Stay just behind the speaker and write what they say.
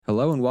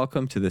Hello and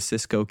welcome to the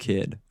Cisco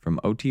Kid from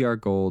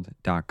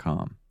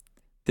OTRGold.com.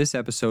 This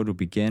episode will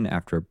begin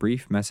after a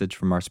brief message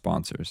from our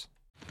sponsors.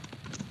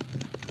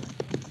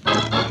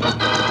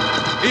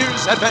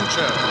 Here's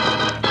adventure.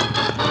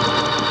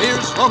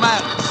 Here's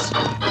romance.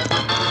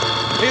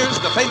 Here's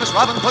the famous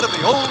Robin Hood of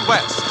the Old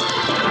West.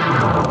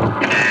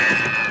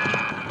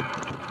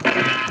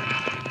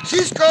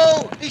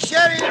 Cisco, the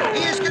sheriff,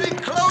 he is getting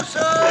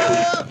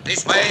closer.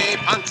 This way,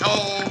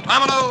 Pancho.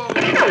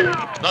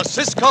 Vámonos. The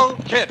Cisco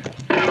Kid.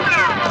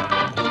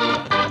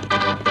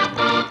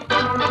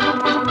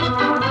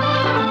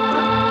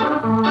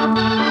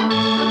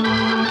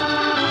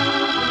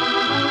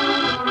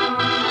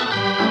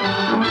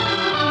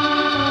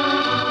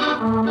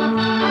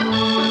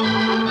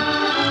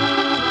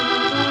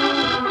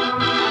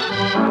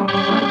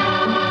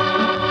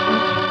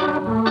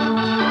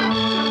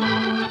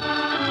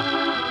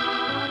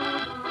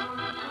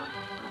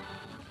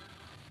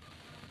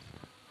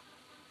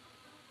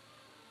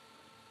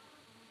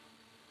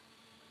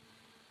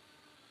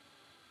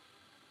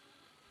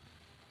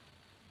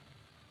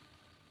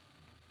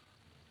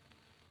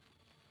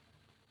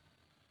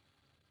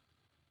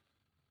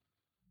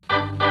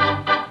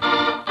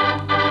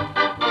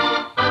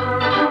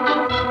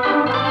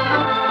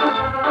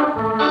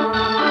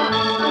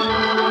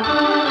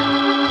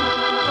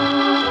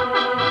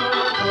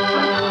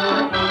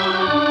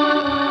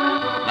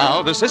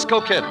 Now, the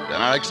Cisco Kid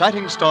and our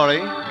exciting story,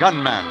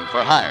 Gunman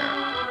for Hire.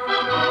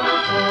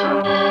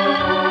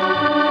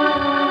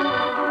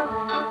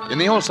 In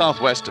the Old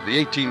Southwest of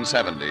the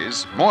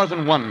 1870s, more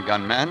than one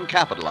gunman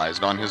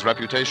capitalized on his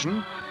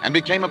reputation and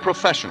became a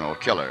professional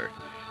killer,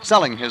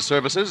 selling his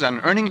services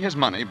and earning his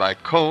money by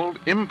cold,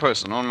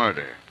 impersonal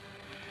murder.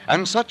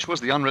 And such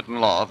was the unwritten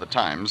law of the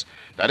times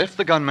that if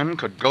the gunman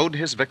could goad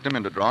his victim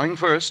into drawing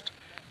first,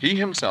 he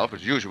himself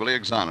was usually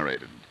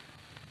exonerated.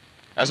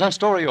 As our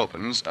story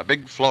opens, a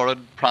big, florid,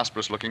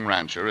 prosperous-looking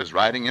rancher is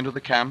riding into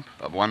the camp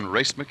of one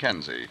Race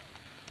McKenzie.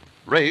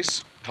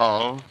 Race,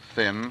 tall,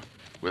 thin,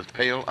 with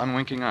pale,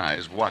 unwinking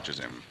eyes, watches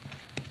him.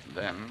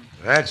 Then...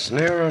 That's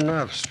near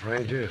enough,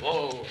 stranger.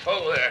 Whoa,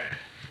 there.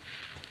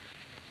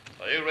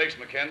 Are you Race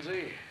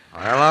McKenzie?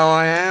 Hello,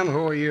 I am.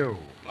 Who are you?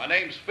 My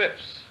name's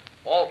Phipps.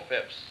 Walt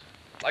Phipps.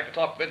 I'd like to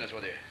talk business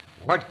with you.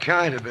 What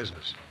kind of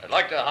business? I'd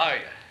like to hire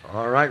you.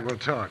 All right, we'll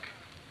talk.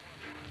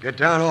 Get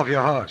down off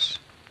your horse.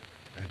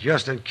 And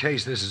just in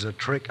case this is a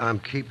trick, I'm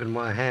keeping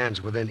my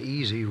hands within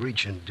easy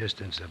reaching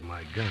distance of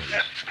my guns.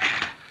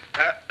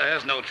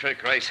 There's no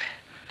trick, Race.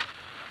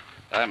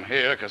 I'm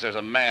here because there's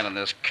a man in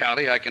this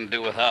county I can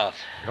do without.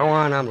 Go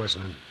on, I'm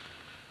listening.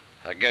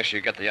 I guess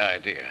you get the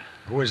idea.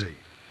 Who is he?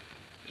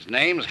 His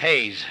name's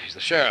Hayes. He's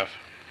the sheriff.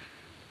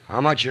 How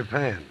much you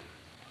paying?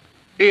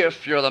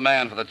 If you're the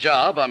man for the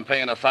job, I'm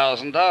paying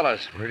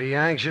 $1,000. Pretty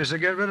anxious to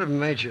get rid of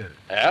him, ain't you?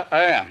 Yeah,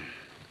 I am.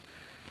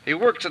 He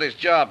works at his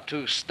job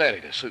too steady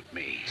to suit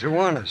me. Too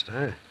honest,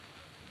 huh?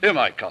 You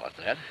might call it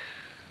that.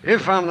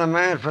 If I'm the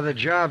man for the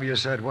job, you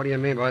said, what do you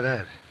mean by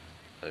that?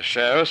 The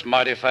sheriff's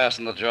mighty fast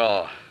in the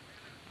jaw.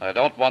 I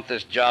don't want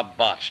this job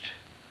botched.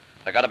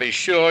 I gotta be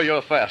sure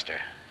you're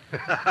faster.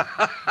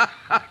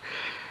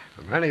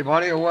 From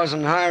anybody who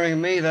wasn't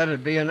hiring me,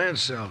 that'd be an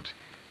insult.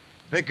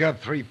 Pick up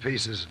 3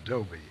 pieces of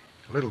Dobie.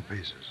 Little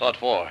pieces. What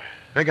for?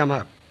 Pick 'em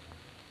up.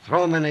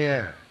 Throw 'em in the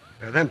air.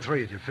 Them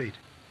 3 at your feet.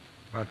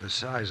 About the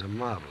size of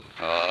marbles.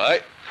 All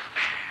right.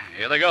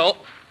 Here they go.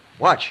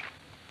 Watch.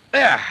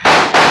 There.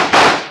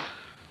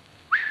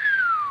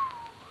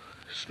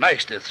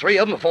 Smashed the 3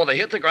 of them before they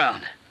hit the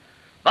ground.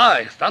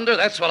 By thunder,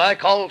 that's what I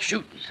call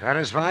shooting.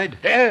 Satisfied?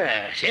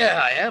 Yes,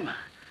 I am.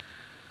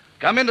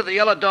 Come into the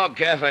Yellow Dog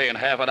Cafe in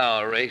half an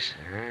hour, Race.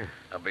 Yeah.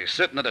 I'll be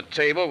sitting at a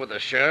table with the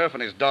sheriff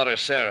and his daughter,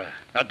 Sarah.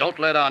 Now, don't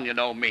let on you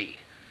know me.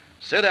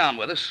 Sit down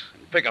with us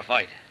and pick a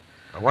fight.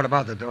 What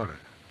about the daughter?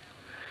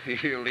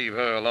 You leave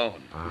her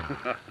alone.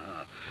 Yeah.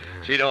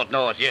 She don't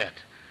know it yet,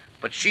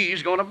 but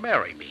she's going to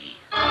marry me.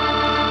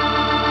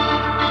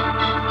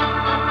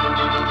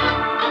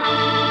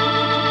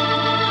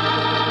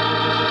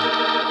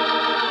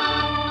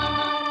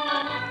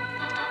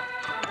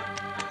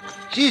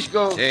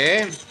 Cisco,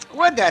 Eh?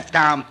 what that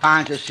town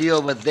Pancho see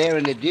over there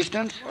in the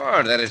distance?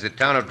 Oh, that is the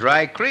town of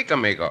Dry Creek,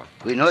 amigo.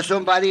 We know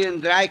somebody in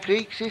Dry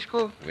Creek,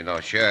 Cisco? We know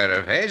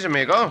Sheriff Hayes,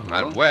 amigo.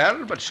 Not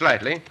well, but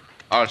slightly.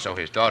 Also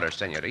his daughter,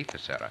 Senorita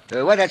Sarah.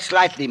 What that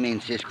slightly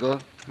means, Cisco?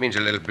 Means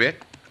a little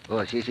bit.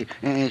 Oh, see.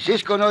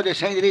 Cisco know the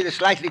senorita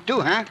slightly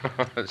too, huh?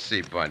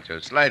 Si, Pancho,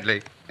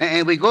 slightly.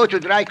 And we go to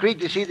Dry Creek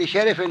to see the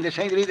sheriff and the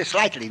senorita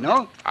slightly,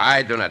 no?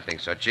 I do not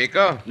think so,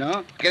 Chico.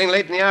 No? Getting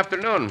late in the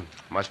afternoon.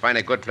 Must find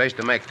a good place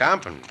to make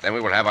camp, and then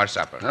we will have our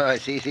supper. Oh,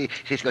 see.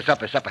 Cisco,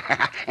 supper.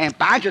 And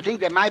Pancho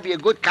think there might be a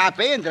good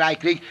cafe in Dry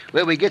Creek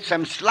where we get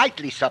some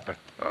slightly supper.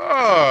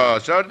 Oh,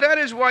 so that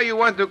is why you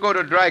want to go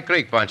to Dry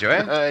Creek, Pancho,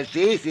 eh?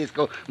 See,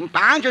 Cisco.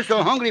 Pancho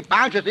so hungry,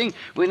 Pancho think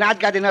we not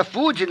got enough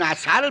foods in our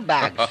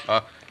saddlebags.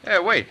 Hey,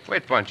 wait,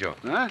 Pancho.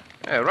 Huh?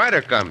 Hey,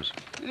 rider comes.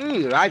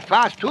 He ride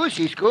fast too,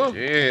 Cisco.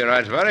 Gee, he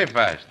rides very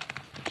fast.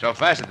 So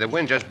fast that the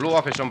wind just blew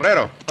off his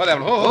sombrero. Oh,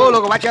 Diablo. Oh,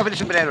 Loco, watch out for the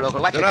sombrero,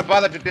 Loco. Watch Do it. not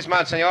bother to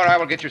dismount, senor. I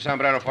will get your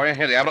sombrero for you.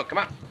 Here, Diablo. Come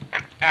on.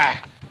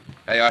 Ah.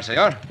 There you are,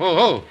 senor.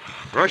 Oh.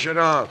 Brush it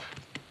off.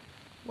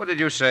 What did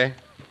you say?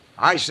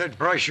 I said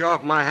brush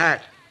off my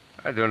hat.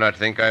 I do not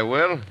think I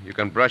will. You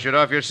can brush it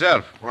off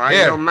yourself. Why,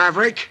 Here. you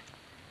maverick.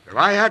 If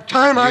I had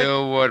time,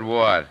 You would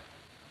what?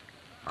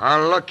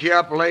 I'll look you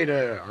up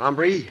later,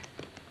 hombre.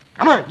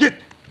 Come on, get.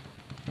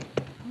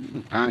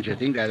 Pancho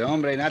think that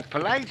hombre not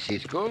polite,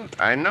 Cisco.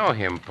 I know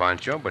him,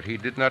 Pancho, but he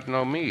did not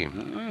know me.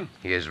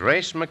 He is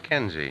Race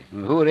Mackenzie.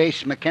 Who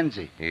raised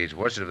Mackenzie? He's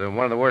one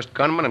of the worst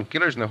gunmen and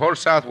killers in the whole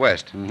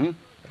Southwest. Mm-hmm.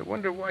 I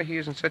wonder why he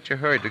is in such a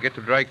hurry to get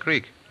to Dry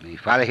Creek. We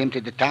follow him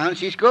to the town,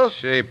 Cisco?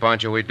 See,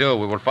 Pancho, we do.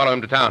 We will follow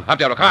him to town. Up,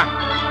 Diablo, come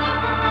on.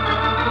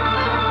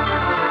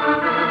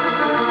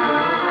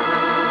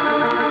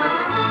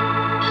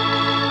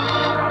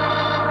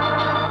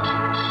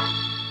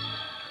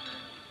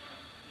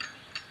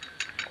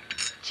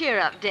 Cheer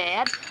up,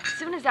 Dad. As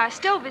soon as our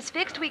stove is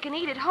fixed, we can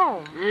eat at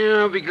home. Yeah,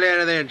 I'll be glad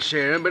of that,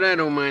 Sarah, but I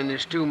don't mind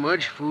this too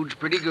much. Food's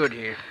pretty good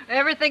here.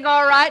 Everything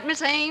all right,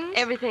 Miss Haynes?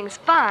 Everything's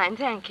fine,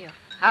 thank you.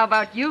 How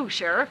about you,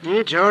 Sheriff?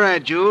 It's all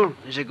right, Jewel.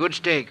 It's a good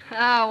steak.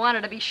 I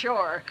wanted to be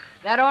sure.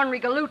 That ornery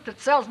galoot that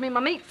sells me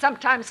my meat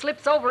sometimes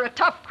slips over a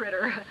tough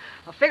critter.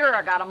 I figure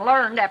I got him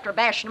learned after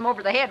bashing him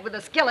over the head with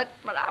a skillet,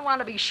 but I want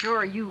to be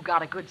sure you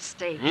got a good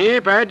steak.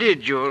 Yep, I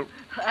did, Jewel.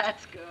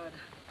 That's good.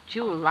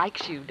 Jewel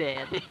likes you,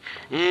 Dad.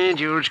 Yeah,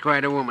 Jewel's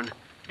quite a woman.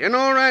 Done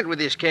all right with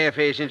this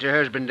cafe since her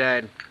husband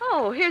died.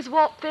 Oh, here's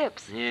Walt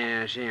Phipps.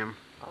 Yeah, I see him.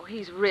 Oh,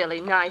 he's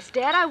really nice,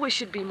 Dad. I wish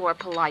you'd be more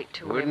polite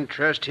to him. Wouldn't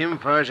trust him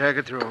far as I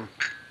could throw him.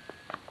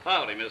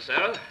 Howdy, Miss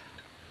Sarah.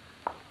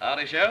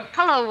 Howdy, Sheriff.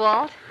 Hello,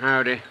 Walt.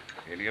 Howdy.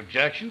 Any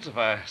objections if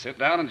I sit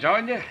down and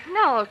join you?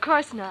 No, of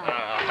course not.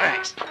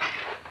 Thanks.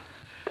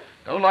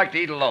 Don't like to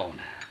eat alone.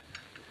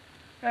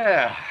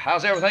 Yeah,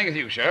 how's everything with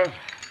you, Sheriff?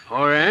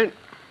 All right.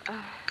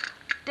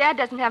 Dad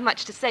doesn't have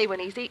much to say when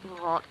he's eating,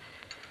 Walt.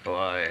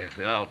 Why,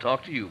 then I'll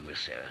talk to you, Miss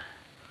Sarah.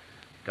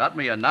 Got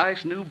me a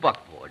nice new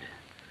buckboard.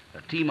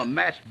 A team of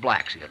matched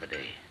blacks the other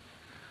day.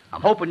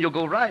 I'm hoping you'll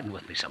go riding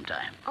with me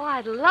sometime. Oh,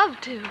 I'd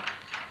love to.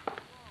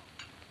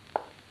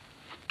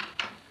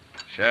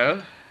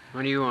 Sheriff,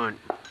 What do you want?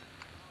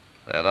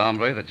 that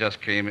hombre that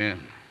just came in.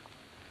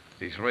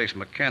 He's Race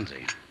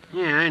Mackenzie.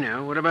 Yeah, I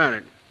know. What about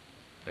it?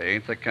 They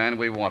ain't the kind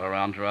we want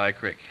around Dry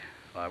Creek.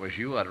 If I was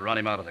you, I'd run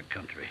him out of the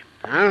country.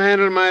 I'll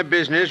handle my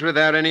business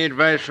without any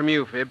advice from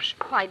you, Phipps.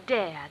 Why,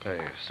 Dad.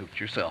 Hey, suit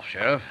yourself,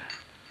 Sheriff.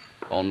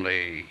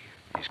 Only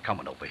he's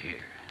coming over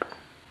here.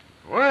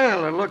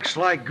 Well, it looks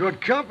like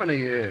good company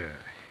here.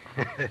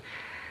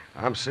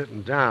 I'm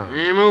sitting down.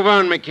 Move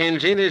on,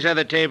 Mackenzie. There's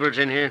other tables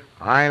in here.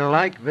 I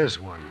like this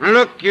one.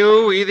 Look,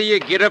 you. Either you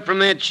get up from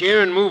that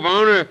chair and move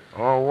on,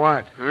 Or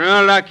what? or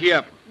I'll lock you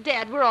up.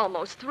 Dad, we're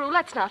almost through.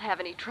 Let's not have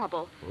any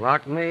trouble.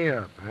 Lock me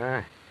up,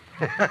 huh?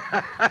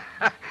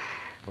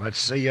 Let's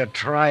see you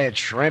try it,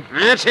 shrimp.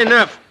 That's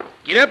enough.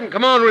 Get up and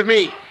come on with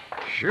me.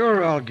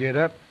 Sure, I'll get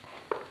up.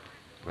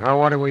 Now,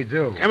 what do we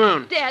do? Come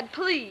on. Dad,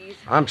 please.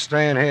 I'm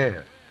staying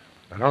here.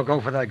 If I don't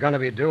go for that gun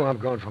if you do, I'm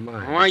going for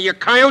mine. Why, you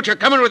coyote, you're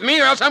coming with me,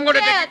 or else I'm going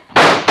to... Dad!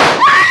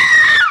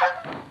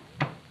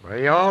 Well,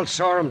 you all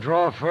saw him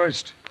draw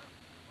first.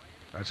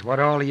 That's what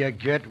all you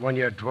get when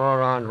you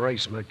draw on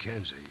Race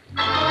Mackenzie.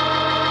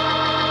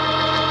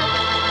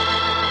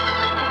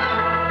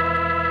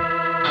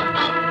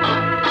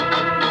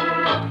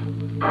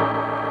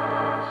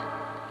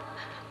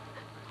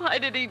 Why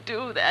did he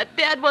do that?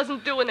 Dad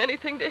wasn't doing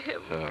anything to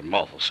him. I'm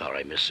awful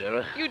sorry, Miss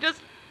Sarah. You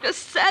just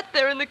sat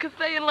there in the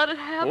cafe and let it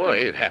happen. Boy,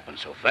 it happened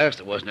so fast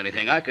there wasn't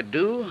anything I could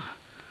do.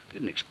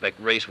 Didn't expect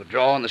Race would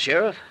draw on the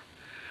sheriff.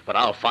 But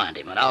I'll find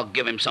him, and I'll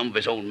give him some of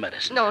his own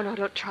medicine. No,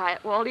 don't try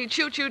it, Walt. He'd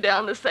shoot you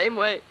down the same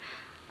way.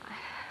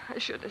 I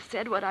shouldn't have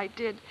said what I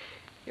did.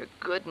 You're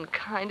good and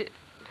kind. It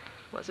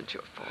wasn't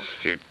your fault.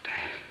 It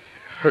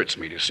hurts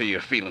me to see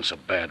you feeling so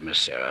bad, Miss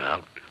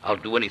Sarah. I'll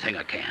do anything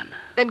I can.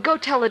 Then go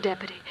tell the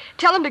deputy.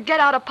 Tell him to get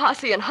out a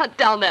posse and hunt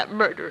down that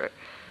murderer.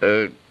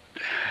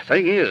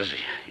 Thing is,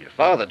 your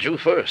father drew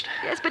first.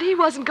 Yes, but he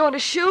wasn't going to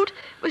shoot.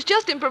 It was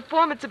just in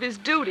performance of his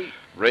duty.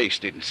 Race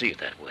didn't see it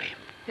that way.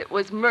 It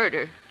was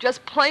murder.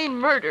 Just plain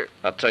murder.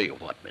 I'll tell you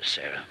what, Miss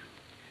Sarah.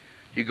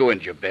 You go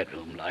into your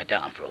bedroom, lie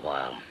down for a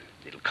while.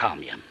 It'll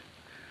calm you.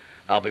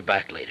 I'll be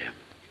back later.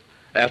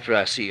 After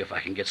I see if I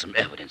can get some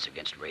evidence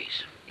against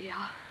Race.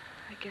 Yeah,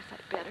 I guess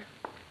I'd better.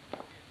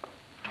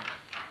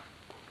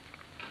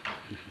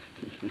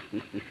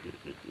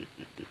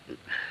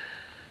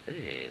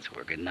 Hey, it's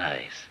working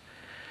nice.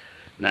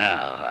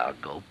 Now I'll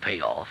go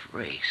pay off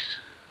Race.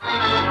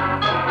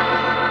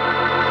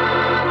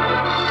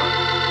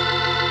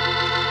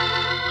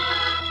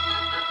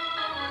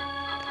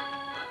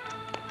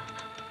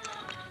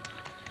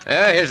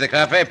 Here's the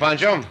cafe,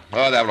 Pancho.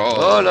 Oh, that will.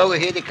 Oh, Loco,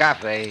 here the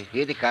cafe.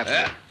 Here the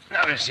cafe.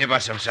 Now let's see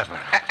about some supper.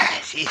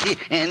 See,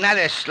 and not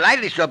a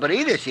slightly sober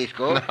either,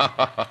 Cisco.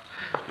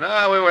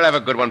 No, we will have a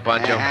good one,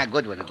 Pancho.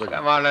 Good one, good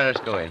Come one. on, let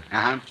us go in.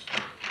 Uh-huh.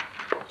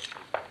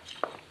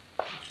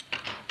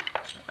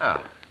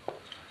 Oh.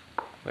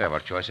 We have our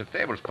choice of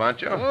tables,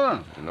 Pancho.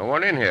 Oh. No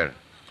one in here.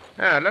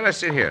 Let us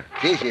sit here.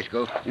 See,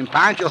 Cisco. And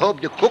Pancho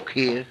hope the cook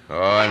here.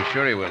 Oh, I'm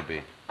sure he will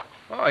be.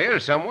 Oh,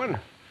 here's someone.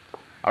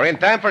 Are we in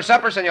time for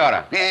supper,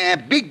 senora?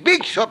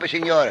 Big supper,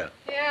 senora.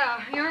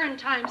 Yeah, you're in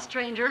time,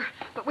 stranger.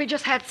 But we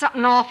just had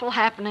something awful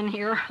happen in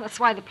here. That's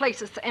why the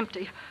place is so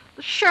empty.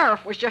 The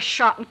sheriff was just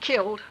shot and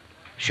killed.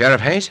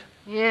 Sheriff Hayes?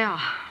 Yeah,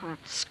 that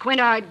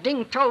squint-eyed,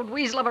 ding-toed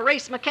weasel of a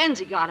Race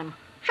Mackenzie got him.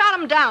 Shot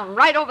him down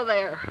right over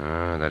there.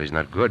 That is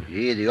not good.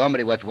 Yeah, the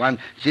hombre what want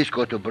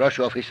Cisco to brush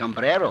off his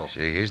sombrero.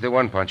 See, he's the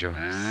one, Pancho.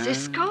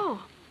 Cisco?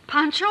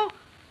 Pancho?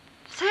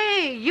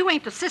 Say, you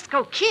ain't the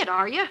Cisco Kid,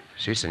 are you?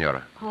 Si,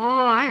 senora.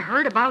 Oh, I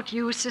heard about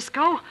you,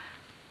 Cisco.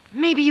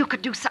 Maybe you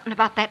could do something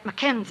about that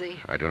Mackenzie.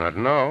 I do not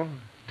know.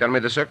 Tell me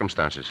the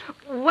circumstances.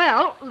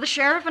 Well, the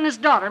sheriff and his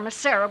daughter, Miss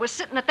Sarah, was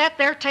sitting at that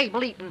there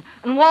table eating,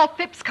 and Walt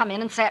Phipps come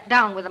in and sat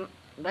down with them.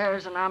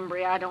 There's an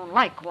hombre I don't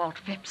like, Walt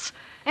Phipps.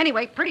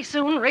 Anyway, pretty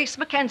soon, Race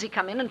Mackenzie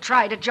come in and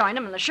tried to join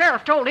him, and the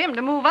sheriff told him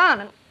to move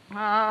on, and...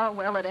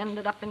 well, it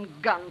ended up in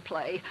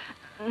gunplay.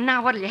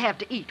 Now, what'll you have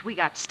to eat? We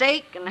got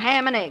steak and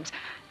ham and eggs.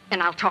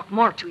 And I'll talk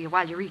more to you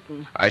while you're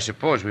eating. I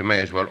suppose we may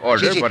as well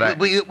order, but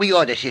We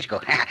order, Cisco.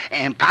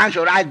 And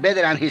Pancho ride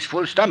better on his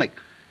full stomach.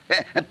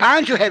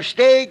 Pancho have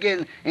steak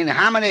and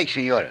ham and eggs,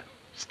 senora.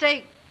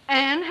 Steak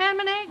and ham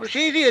and eggs? Well,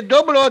 see, a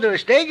double order of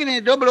steak and a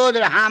double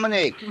order of ham and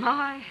eggs.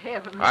 My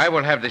heavens. I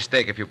will have the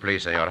steak, if you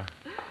please, senora.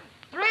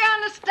 3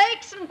 on the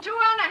steaks and 2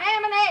 on the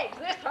ham and eggs.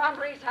 This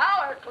hombre's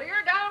holler clear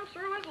down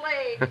through his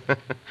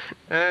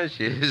legs.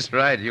 She is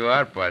right. You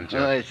are, Pancho.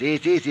 Oh, see,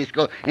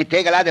 Cisco. It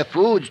take a lot of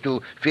foods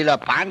to fill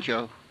up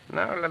Pancho.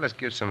 Now, let us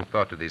give some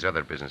thought to these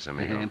other business,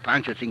 amigo. And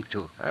Pancho think,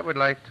 too. I would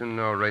like to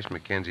know Race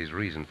Mackenzie's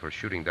reason for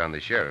shooting down the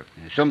sheriff.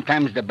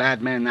 Sometimes the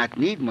bad men not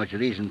need much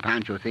reason,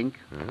 Pancho think.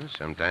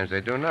 Sometimes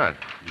they do not.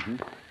 Mm-hmm.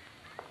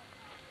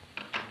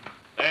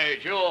 Hey,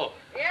 Jewel.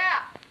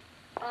 Yeah.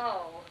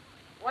 Oh,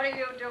 what are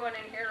you doing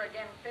in here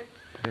again, Phipps?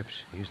 Phipps,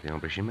 he's the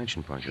hombre she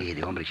mentioned, Pancho. See,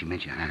 the hombre she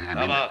mentioned.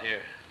 Come out here.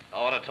 I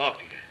want to talk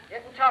to you. You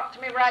can talk to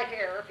me right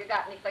here if you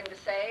got anything to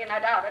say, and I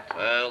doubt it.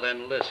 Well,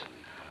 then listen.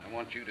 I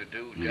want you to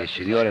do The just...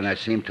 senora not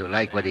seem to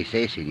like what he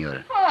says,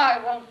 senora. Oh, I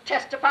won't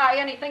testify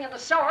anything of the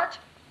sort.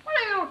 What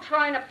are you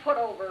trying to put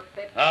over,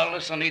 Phipps? Now,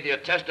 listen, either you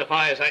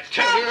testify as I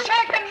tell you...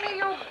 Stop checking me,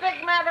 you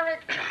big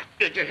maverick.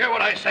 Did you hear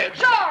what I said?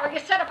 Sure, you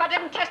said if I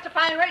didn't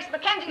testify in Race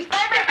Mackenzie's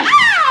favor...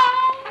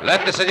 Ow!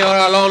 Let the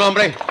senora alone,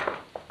 hombre.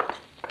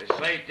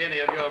 This ain't any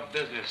of your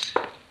business.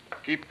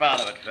 Keep out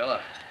of it,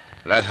 fella.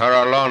 Let her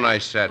alone, I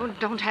said. Oh,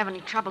 don't have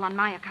any trouble on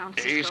my account,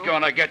 Cisco. He's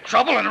gonna get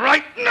trouble, and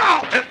right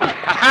now.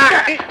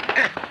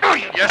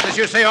 Just as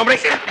you say, hombre.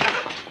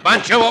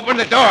 Pancho, open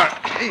the door.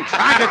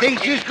 Pancho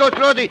thinks Cisco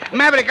throw the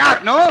maverick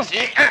out, no? This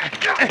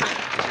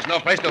is no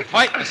place to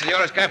fight, the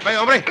señora's cafe,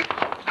 hombre.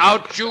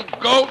 Out you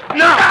go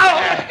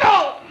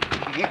now.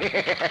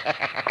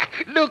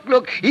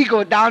 Look, he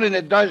go down in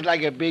the dust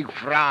like a big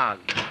frog.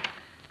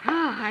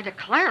 I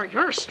declare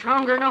you're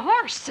stronger than a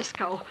horse,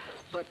 Cisco.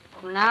 But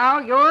now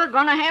you're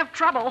gonna have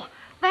trouble.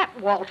 That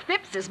Walt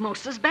Phipps is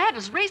most as bad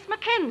as Race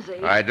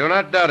Mackenzie. I do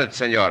not doubt it,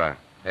 senora.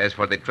 As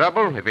for the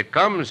trouble, if it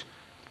comes,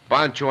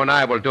 Pancho and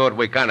I will do what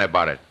we can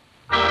about it.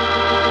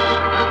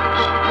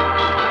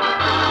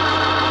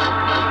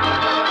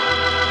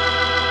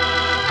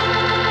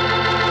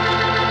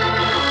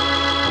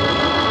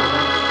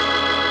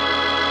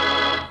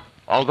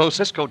 Although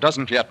Cisco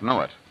doesn't yet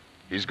know it,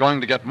 he's going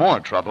to get more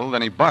trouble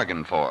than he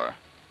bargained for.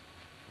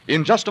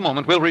 In just a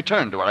moment, we'll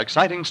return to our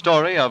exciting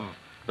story of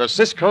the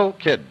Cisco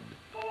Kid.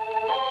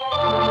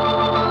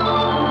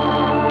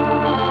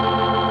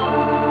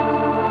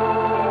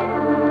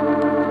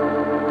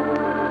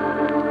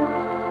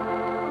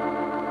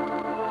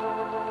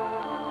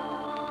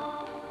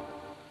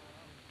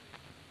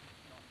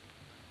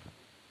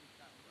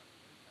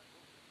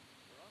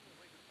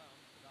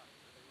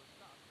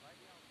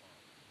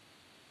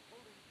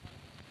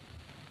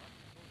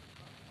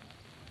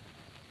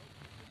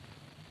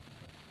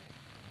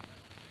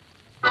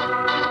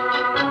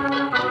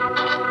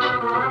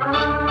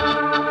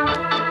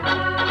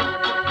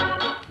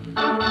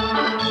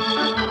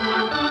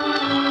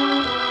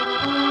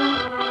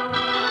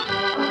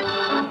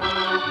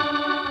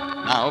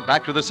 Now,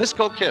 back to the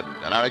Cisco Kid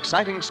and our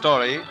exciting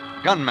story,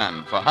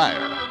 Gunman for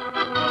Hire.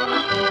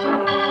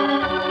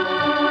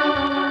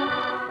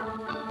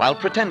 While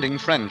pretending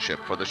friendship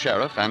for the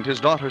sheriff and his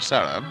daughter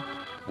Sarah,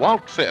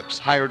 Walt Phipps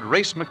hired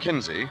Race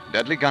Mackenzie,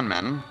 deadly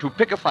gunman, to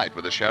pick a fight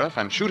with the sheriff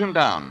and shoot him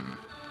down.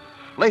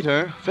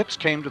 Later, Phipps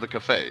came to the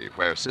cafe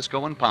where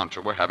Cisco and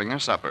Pancho were having their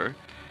supper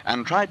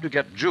and tried to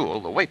get Jewel,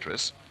 the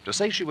waitress, to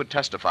say she would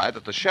testify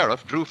that the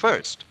sheriff drew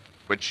first,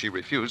 which she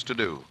refused to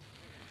do.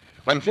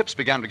 When Phipps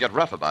began to get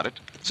rough about it,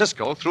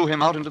 Cisco threw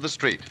him out into the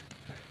street.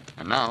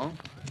 And now...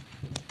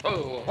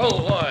 Oh,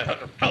 boy.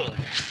 Oh.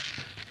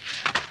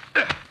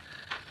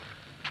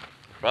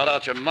 Brought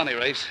out your money,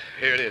 Race.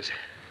 Here it is.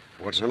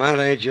 What's the matter?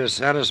 Ain't you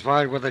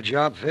satisfied with the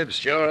job, Phipps?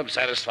 Sure, I'm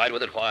satisfied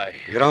with it. Why?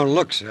 You don't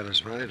look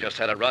satisfied. Just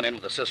had a run-in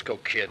with the Cisco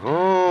Kid.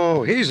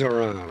 Oh, he's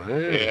around,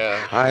 eh?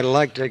 Yeah. I'd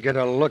like to get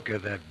a look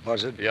at that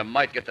buzzard. You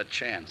might get the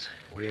chance.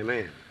 What do you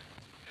mean?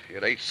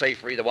 It ain't safe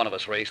for either one of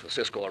us, Race, with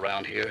Cisco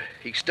around here.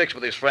 He sticks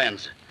with his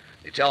friends.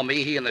 They tell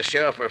me he and the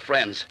sheriff are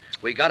friends.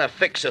 We gotta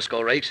fix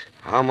Cisco, Race.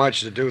 How much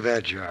to do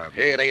that job?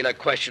 It ain't a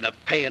question of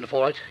paying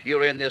for it.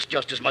 You're in this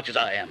just as much as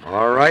I am.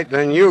 All right,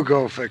 then you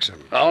go fix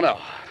him. Oh, no.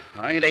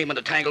 I ain't aiming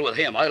to tangle with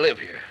him. I live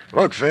here.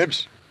 Look,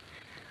 Phibbs,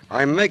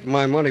 I make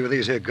my money with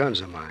these here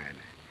guns of mine.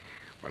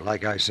 But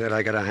like I said,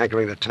 I got a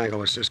hankering to tangle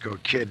with Cisco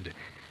Kid.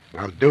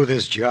 I'll do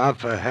this job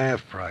for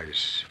half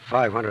price,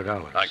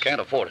 $500. I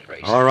can't afford it,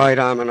 Race. All right,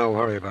 I'm in no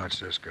hurry about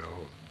Cisco.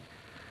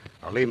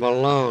 I'll leave him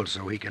alone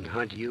so he can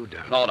hunt you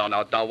down.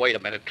 No, wait a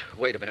minute.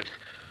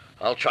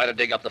 I'll try to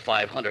dig up the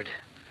 500.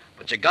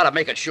 But you gotta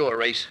make it sure,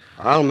 Race.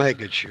 I'll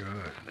make it sure.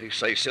 They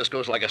say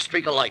Cisco's like a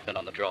streak of lightning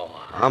on the draw.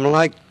 I'm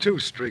like 2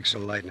 streaks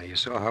of lightning. You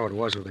saw how it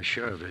was with the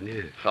sheriff, didn't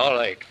you? All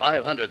right,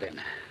 500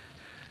 then.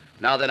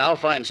 Now then, I'll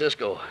find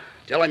Cisco.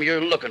 Tell him you're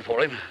looking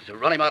for him to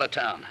run him out of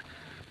town.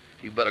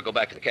 You better go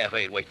back to the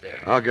cafe and wait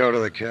there. I'll go to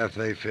the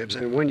cafe, Phibbs,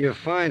 and when you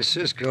find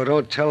Cisco,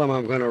 don't tell him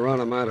I'm going to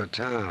run him out of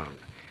town.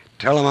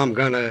 Tell him I'm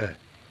going to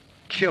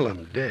kill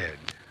him dead.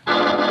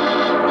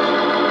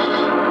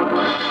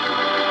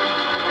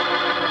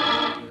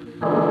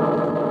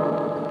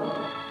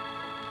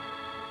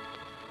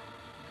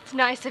 It's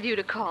nice of you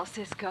to call,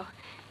 Cisco.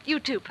 You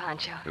too,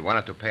 Pancho. We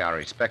wanted to pay our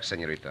respects,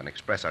 Senorita, and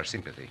express our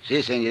sympathy.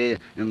 Si, senorita.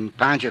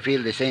 Pancho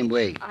feel the same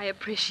way. I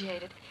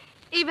appreciate it.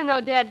 Even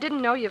though Dad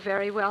didn't know you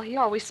very well, he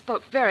always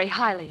spoke very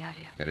highly of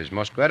you. It is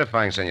most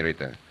gratifying,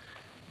 Senorita.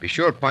 Be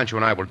sure Pancho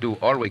and I will do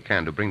all we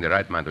can to bring the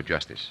right man to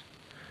justice.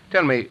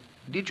 Tell me,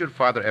 did your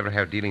father ever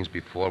have dealings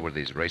before with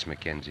this Race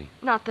McKenzie?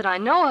 Not that I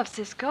know of,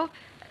 Cisco.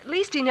 At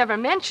least he never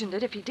mentioned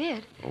it, if he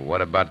did.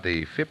 What about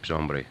the Phipps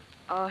hombre?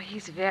 Oh,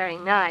 he's very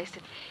nice,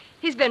 and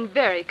he's been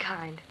very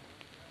kind.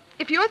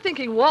 If you're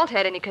thinking Walt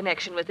had any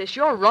connection with this,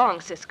 you're wrong,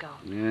 Cisco.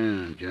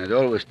 Yeah, you not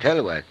always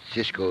tell what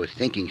Cisco is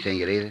thinking,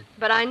 senorita.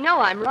 But I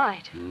know I'm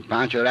right.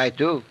 Pancho right,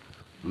 too.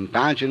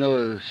 Pancho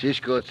knows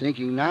Cisco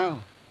thinking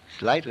now.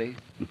 Slightly.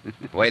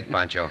 Wait,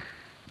 Pancho.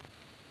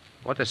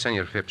 What does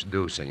Senor Phipps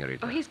do,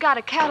 Senorita? Oh, he's got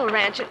a cattle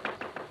ranch at...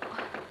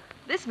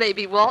 This may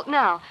be Walt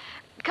now.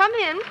 Come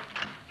in.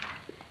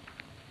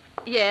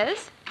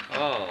 Yes?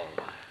 Oh,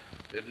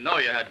 didn't know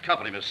you had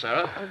company, Miss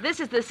Sarah. This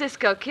is the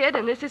Cisco Kid,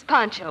 and this is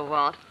Pancho,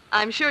 Walt.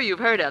 I'm sure you've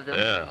heard of them.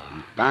 Yeah.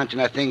 Pancho,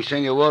 I think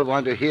Senor Walt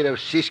want to hear of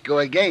Cisco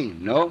again,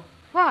 no?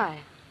 Why?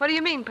 What do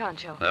you mean,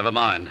 Pancho? Never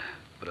mind.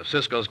 But if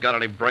Cisco's got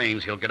any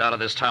brains, he'll get out of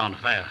this town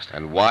fast.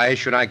 And why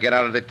should I get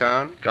out of the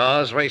town?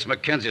 'Cause Race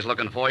McKenzie's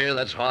looking for you,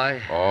 that's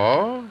why.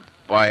 Oh?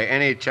 By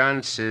any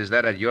chance, is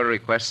that at your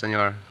request,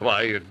 Senor?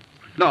 Why,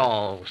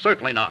 no,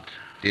 certainly not.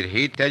 Did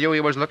he tell you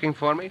he was looking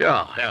for me?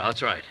 Yeah,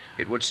 that's right.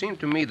 It would seem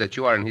to me that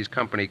you are in his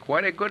company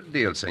quite a good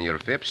deal, Senor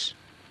Phipps.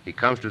 He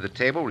comes to the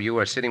table where you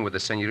are sitting with the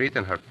senorita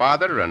and her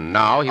father, and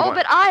now he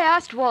but I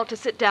asked Walt to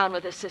sit down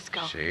with us,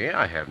 Cisco. See,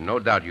 I have no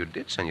doubt you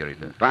did,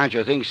 senorita.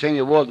 Pancho thinks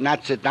Senor Walt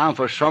not sit down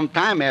for some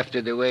time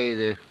after the way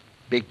the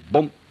big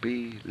bump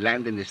he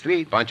land in the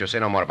street. Pancho, say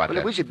no more about Well,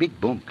 that. it was a big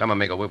bump. Come,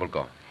 amigo, we will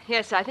go.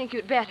 Yes, I think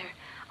you'd better.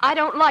 I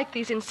don't like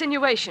these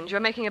insinuations you're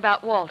making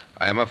about Walt.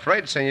 I am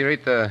afraid,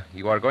 senorita,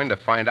 you are going to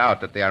find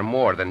out that they are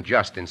more than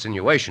just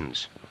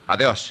insinuations.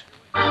 Adios.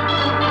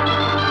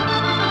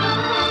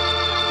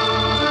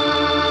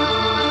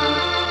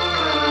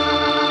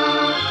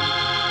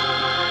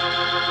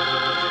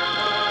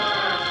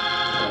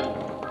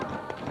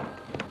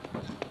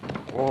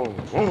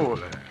 Whoa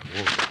there.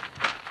 Whoa.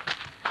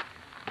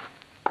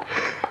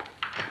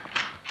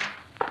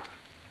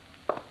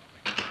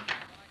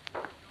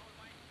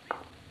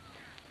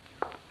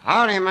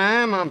 Howdy,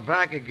 ma'am. I'm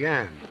back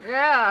again.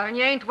 Yeah, and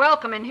you ain't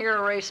welcome in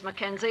here, Race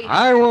McKenzie.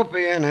 I won't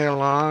be in here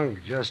long,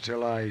 just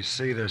till I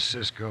see the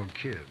Cisco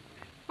Kid.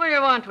 What do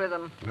you want with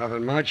him?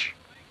 Nothing much.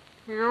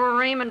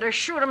 You're aiming to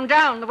shoot him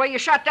down the way you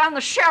shot down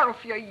the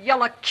sheriff, you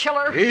yellow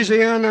killer.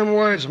 Easy on them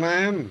words,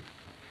 ma'am.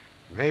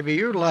 Maybe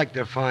you'd like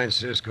to find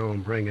Cisco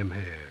and bring him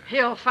here.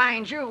 He'll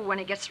find you when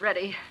he gets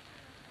ready.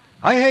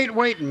 I hate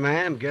waiting,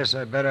 ma'am. Guess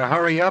I better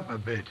hurry up a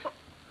bit.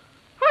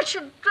 What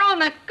you drawing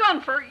that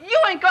gun for? You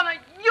ain't gonna...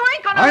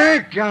 I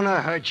ain't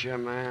gonna hurt you,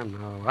 ma'am,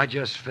 no. I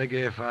just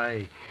figure if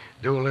I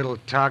do a little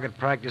target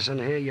practice in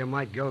here, you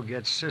might go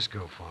get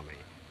Cisco for me.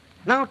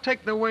 Now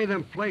take the way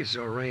them plates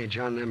will range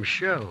on them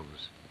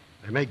shelves.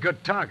 They make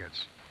good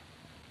targets.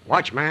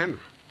 Watch, ma'am.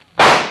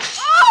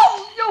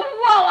 Oh, you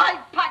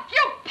wall-eyed puck!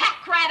 You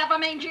pack rat of a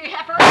mangy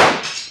heifer!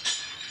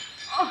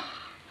 Oh.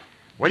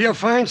 Will you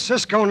find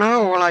Cisco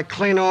now, or will I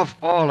clean off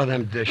all of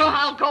them dishes? Oh,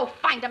 I'll go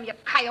find him, you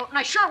coyote, and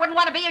I sure wouldn't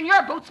want to be in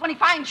your boots when he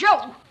finds you.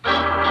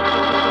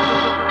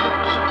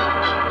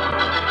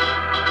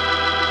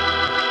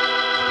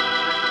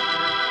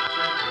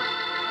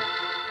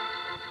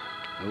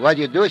 What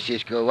do you do,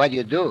 Cisco? What do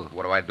you do?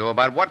 What do I do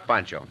about what,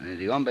 Pancho?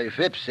 The hombre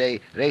Phipps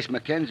say Race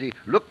McKenzie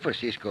look for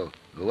Cisco.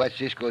 What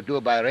Cisco do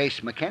about Race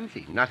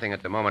McKenzie? Nothing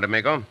at the moment,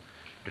 amigo.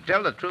 To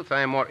tell the truth,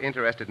 I am more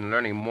interested in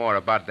learning more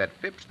about that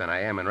Phipps than I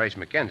am in Race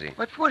McKenzie.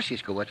 What for,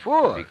 Cisco? What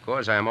for?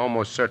 Because I am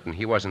almost certain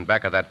he wasn't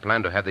back of that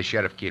plan to have the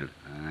sheriff killed.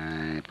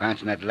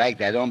 Pancho not like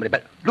that hombre,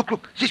 but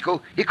look,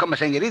 Cisco, here come a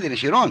senorita and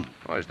she run.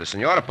 Oh, it's the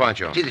Senora,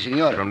 Pancho. See the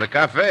senora. From the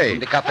cafe. From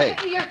the cafe.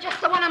 You're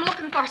just the one I'm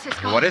looking for,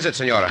 Cisco. What is it,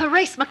 Senora?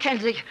 Race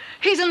Mackenzie.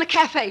 He's in the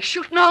cafe,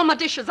 shooting all my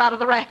dishes out of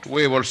the racks.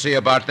 We will see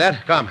about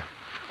that. Come.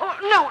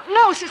 Oh,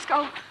 no,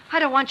 Cisco. I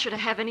don't want you to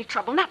have any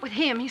trouble. Not with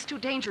him. He's too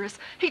dangerous.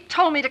 He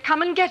told me to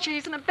come and get you.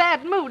 He's in a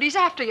bad mood. He's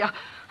after you.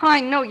 I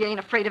know you ain't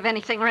afraid of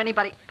anything or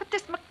anybody. But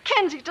this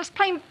Mackenzie's just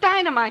plain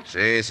dynamite.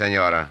 Si,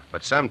 Senora.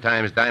 But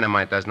sometimes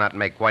dynamite does not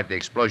make quite the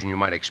explosion you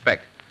might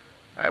expect.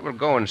 I will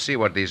go and see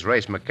what these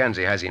Race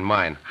Mackenzie has in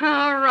mind.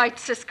 All right,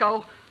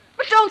 Cisco.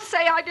 But don't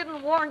say I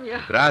didn't warn you.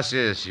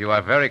 Gracias. You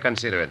are very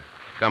considerate.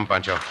 Come,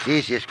 Pancho.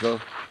 See, Cisco.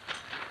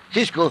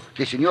 Cisco,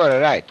 the senora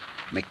right.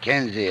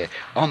 Mackenzie,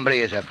 hombre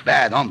is a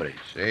bad hombre.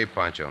 Si,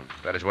 Pancho.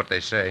 That is what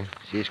they say.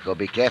 Cisco,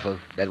 be careful.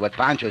 That's what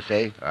Pancho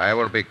say. I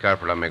will be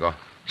careful, amigo.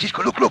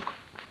 Cisco, look.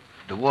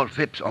 The Walt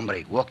Phipps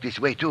hombre walk this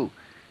way, too.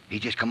 He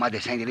just come out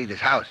of Senorita's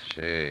house.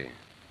 Si.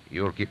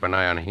 You'll keep an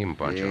eye on him,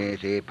 Pancho.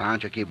 Si,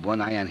 Pancho keep one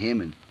eye on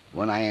him and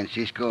one eye on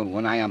Cisco and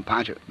one eye on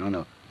Pancho.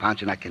 No.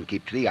 Pancho not can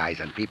keep 3 eyes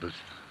on peoples.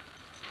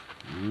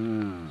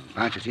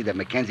 Pancho see that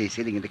Mackenzie is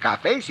sitting in the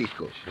cafe,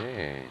 Cisco.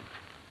 Si.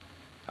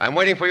 I'm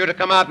waiting for you to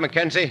come out,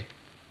 Mackenzie.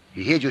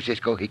 He heard you,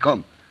 Cisco. He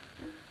come.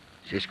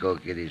 Cisco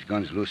get his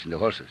guns loose in the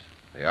horses.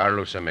 They are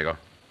loose, amigo.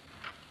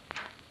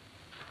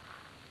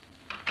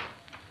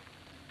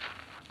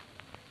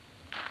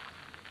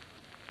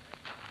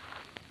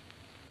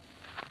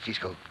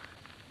 Cisco,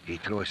 he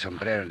threw a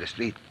sombrero in the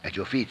street at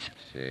your feet.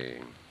 Si.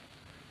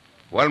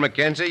 Well,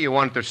 Mackenzie, you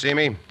want to see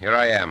me? Here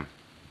I am.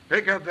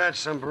 Pick up that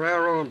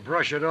sombrero and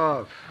brush it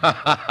off.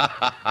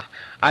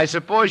 I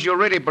suppose you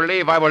really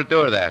believe I will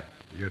do that.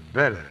 You'd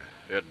better.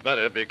 You'd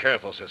better be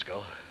careful,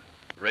 Cisco.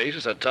 Race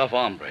is a tough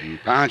hombre.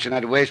 Pancho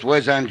not waste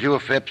words on you,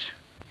 Phipps.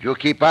 You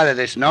keep out of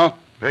this, no?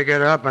 Pick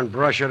it up and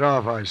brush it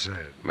off, I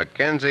said.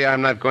 Mackenzie,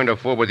 I'm not going to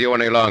fool with you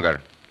any longer.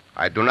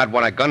 I do not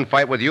want a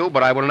gunfight with you,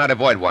 but I will not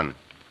avoid one.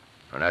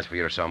 And as for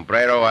your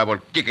sombrero, I will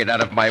kick it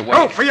out of my way.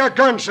 Go for your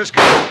gun,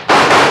 Cisco.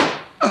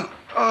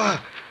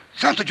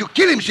 Sounds like you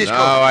kill him, Cisco.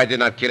 No, I did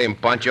not kill him,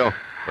 Pancho.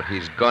 But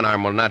his gun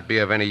arm will not be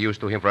of any use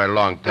to him for a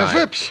long time.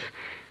 Phipps,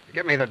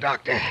 get me the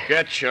doctor.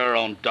 Get your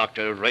own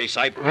doctor, Race.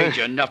 I paid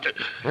you enough to...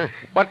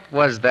 What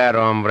was that,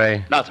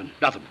 hombre? Nothing.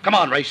 Come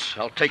on, Race.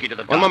 I'll take you to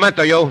the doctor. Un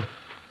momento, you.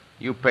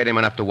 You paid him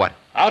enough to what?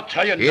 I'll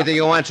tell you Either nothing.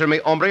 you answer me,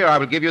 hombre, or I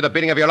will give you the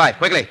beating of your life.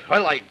 Quickly.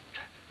 Well,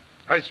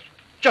 it's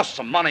just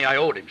some money I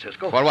owed him,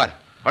 Cisco. For what?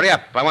 Hurry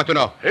up. I want to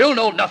know. He'll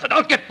know nothing.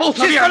 I'll get both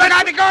of you. Cisco, let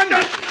out the gun!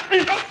 Drop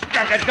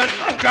that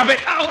gun. Drop it.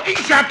 Ow, he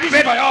shot me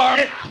in my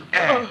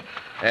arm.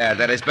 Yeah,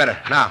 that is better.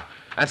 Now,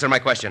 answer my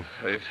question.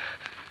 There's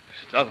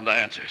nothing to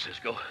answer,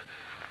 Cisco.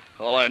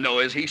 All I know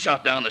is he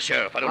shot down the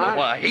sheriff. I don't know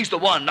why. He's the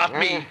one, not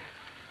me.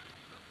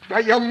 Now,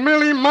 you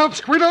mealy-mouthed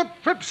squeal,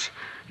 Phipps.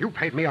 You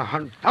paid me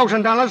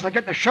 $100,000 to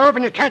get the sheriff,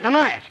 and you can't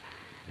deny it.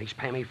 He's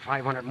paying me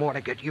 $500 more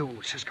to get you,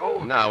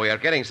 Cisco. Now, we are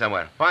getting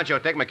somewhere. Pancho,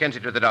 take Mackenzie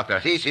to the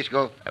doctor. See,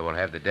 Cisco. I will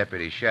have the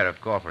deputy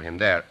sheriff call for him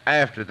there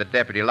after the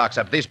deputy locks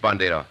up this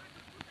bandito.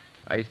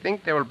 I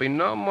think there will be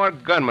no more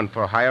gunmen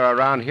for hire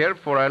around here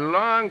for a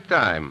long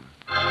time.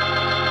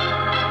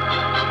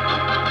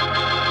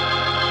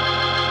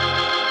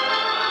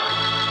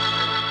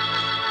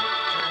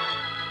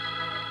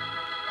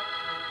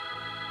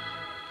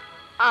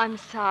 I'm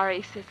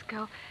sorry,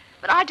 Cisco,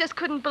 but I just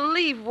couldn't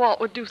believe Walt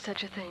would do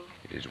such a thing.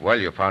 It is well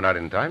you found out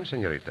in time,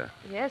 senorita.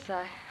 Yes,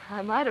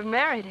 I might have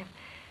married him.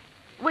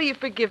 Will you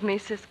forgive me,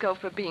 Cisco,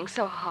 for being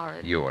so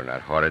horrid? You are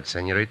not horrid,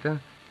 senorita.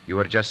 You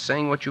are just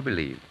saying what you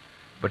believe.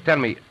 But tell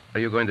me, are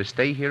you going to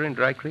stay here in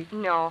Dry Creek?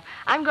 No,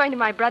 I'm going to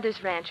my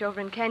brother's ranch over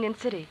in Canyon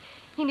City.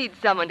 He needs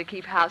someone to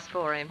keep house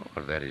for him.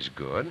 Well, that is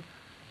good.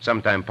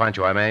 Sometime,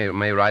 Pancho, I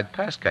may ride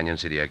past Canyon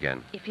City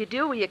again. If you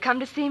do, will you come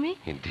to see me?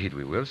 Indeed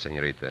we will,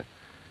 senorita.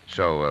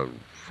 So,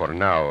 for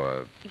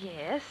now,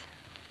 Yes,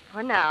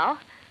 for now.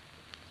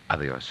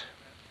 adios.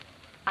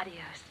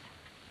 Adios.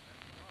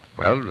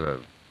 Well,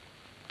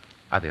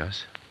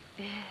 adios.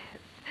 Yes.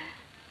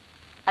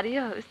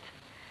 Adios.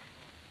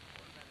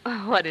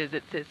 What is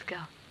it, Cisco?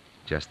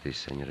 Just this,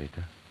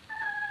 senorita.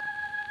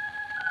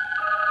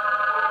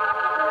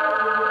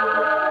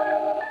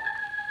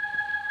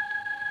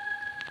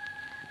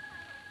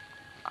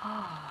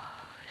 Oh,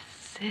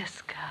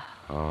 Cisco.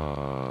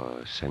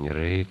 Oh,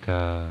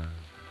 senorita.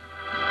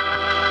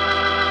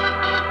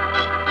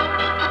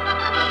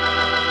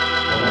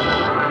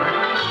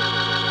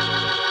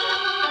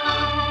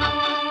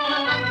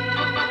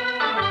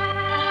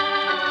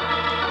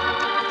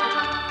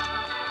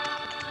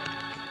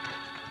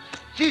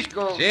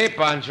 Cisco. Si,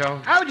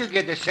 Pancho. How'd you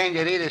get the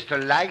senoritas to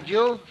like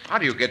you? How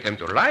do you get them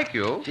to like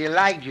you? She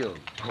liked you.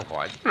 Oh,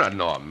 I do not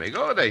know,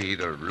 amigo. They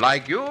either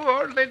like you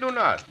or they do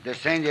not. The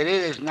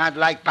senoritas not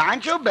like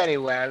Pancho very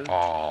well.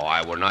 Oh,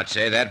 I will not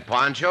say that,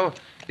 Pancho.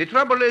 The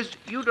trouble is,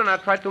 you do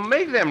not try to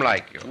make them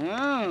like you.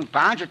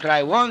 Pancho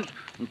try once.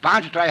 And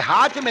Pancho try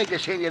hard to make the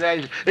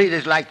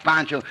senoritas like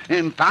Pancho.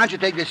 And Pancho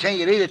take the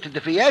senorita to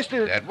the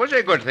fiesta. That was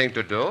a good thing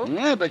to do.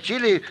 Yeah, but she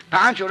leave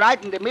Pancho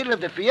right in the middle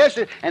of the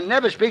fiesta and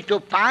never speak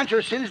to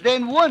Pancho since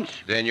then once.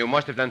 Then you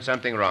must have done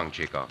something wrong,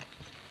 Chico.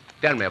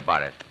 Tell me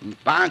about it.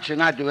 Pancho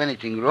not do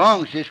anything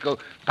wrong, Cisco.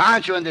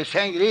 Pancho and the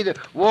senorita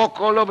walk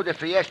all over the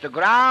fiesta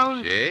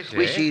grounds. Yes,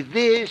 We see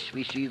this,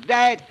 we see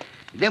that.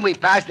 Then we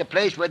pass the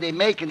place where they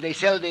make and they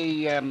sell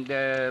the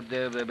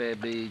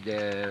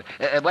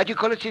what do you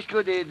call it,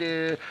 Cisco?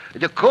 The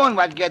corn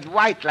what get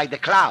white like the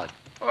cloud.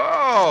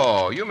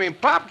 Oh, you mean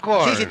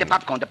popcorn? See, the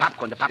popcorn.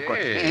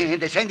 Yes. And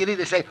the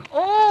senorita say,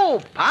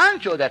 "Oh,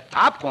 Pancho, that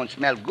popcorn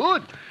smell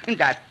good. And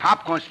that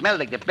popcorn smell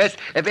like the best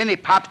of any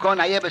popcorn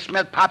I ever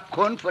smelled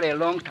popcorn for a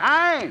long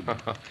time."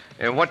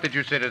 And what did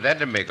you say to that,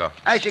 amigo?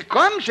 I said,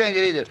 "Come,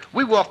 senorita,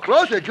 we walk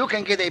closer, you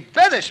can get a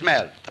better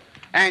smell."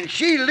 And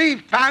she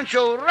leave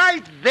Pancho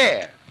right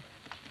there.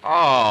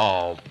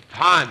 Oh,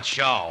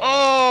 Pancho.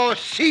 Oh,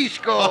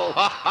 Cisco.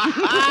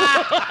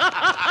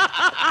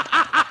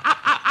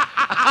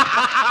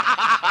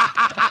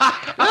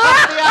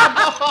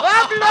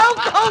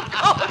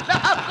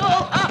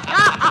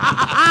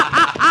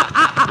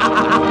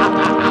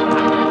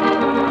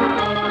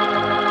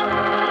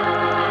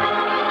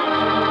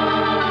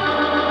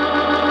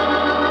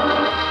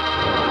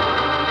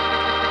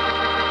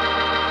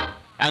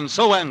 And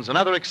so ends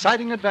another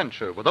exciting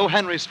adventure with O.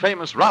 Henry's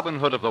famous Robin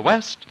Hood of the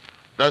West,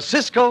 the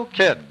Cisco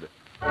Kid.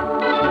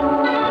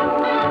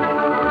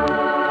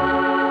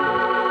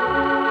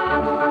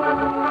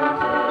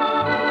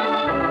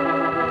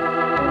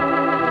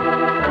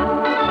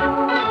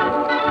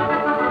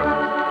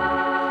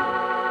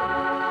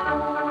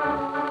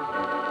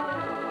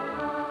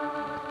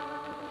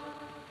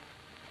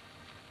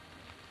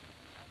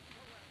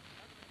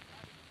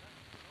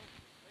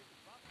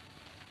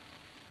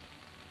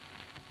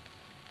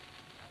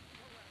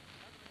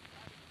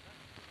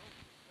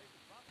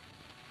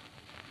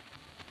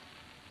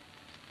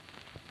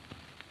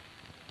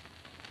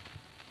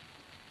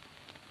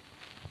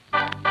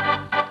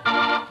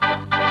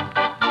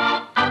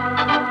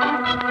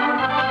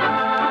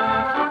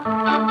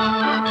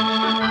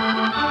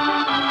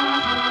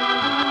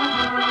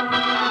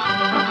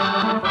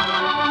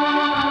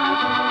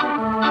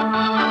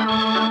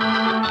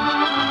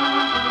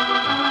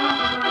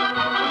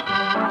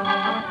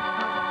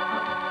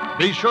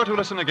 Be sure to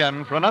listen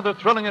again for another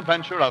thrilling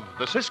adventure of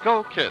the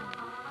Cisco Kid.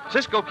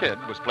 Cisco Kid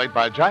was played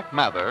by Jack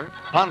Mather,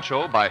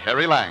 Pancho by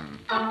Harry Lang.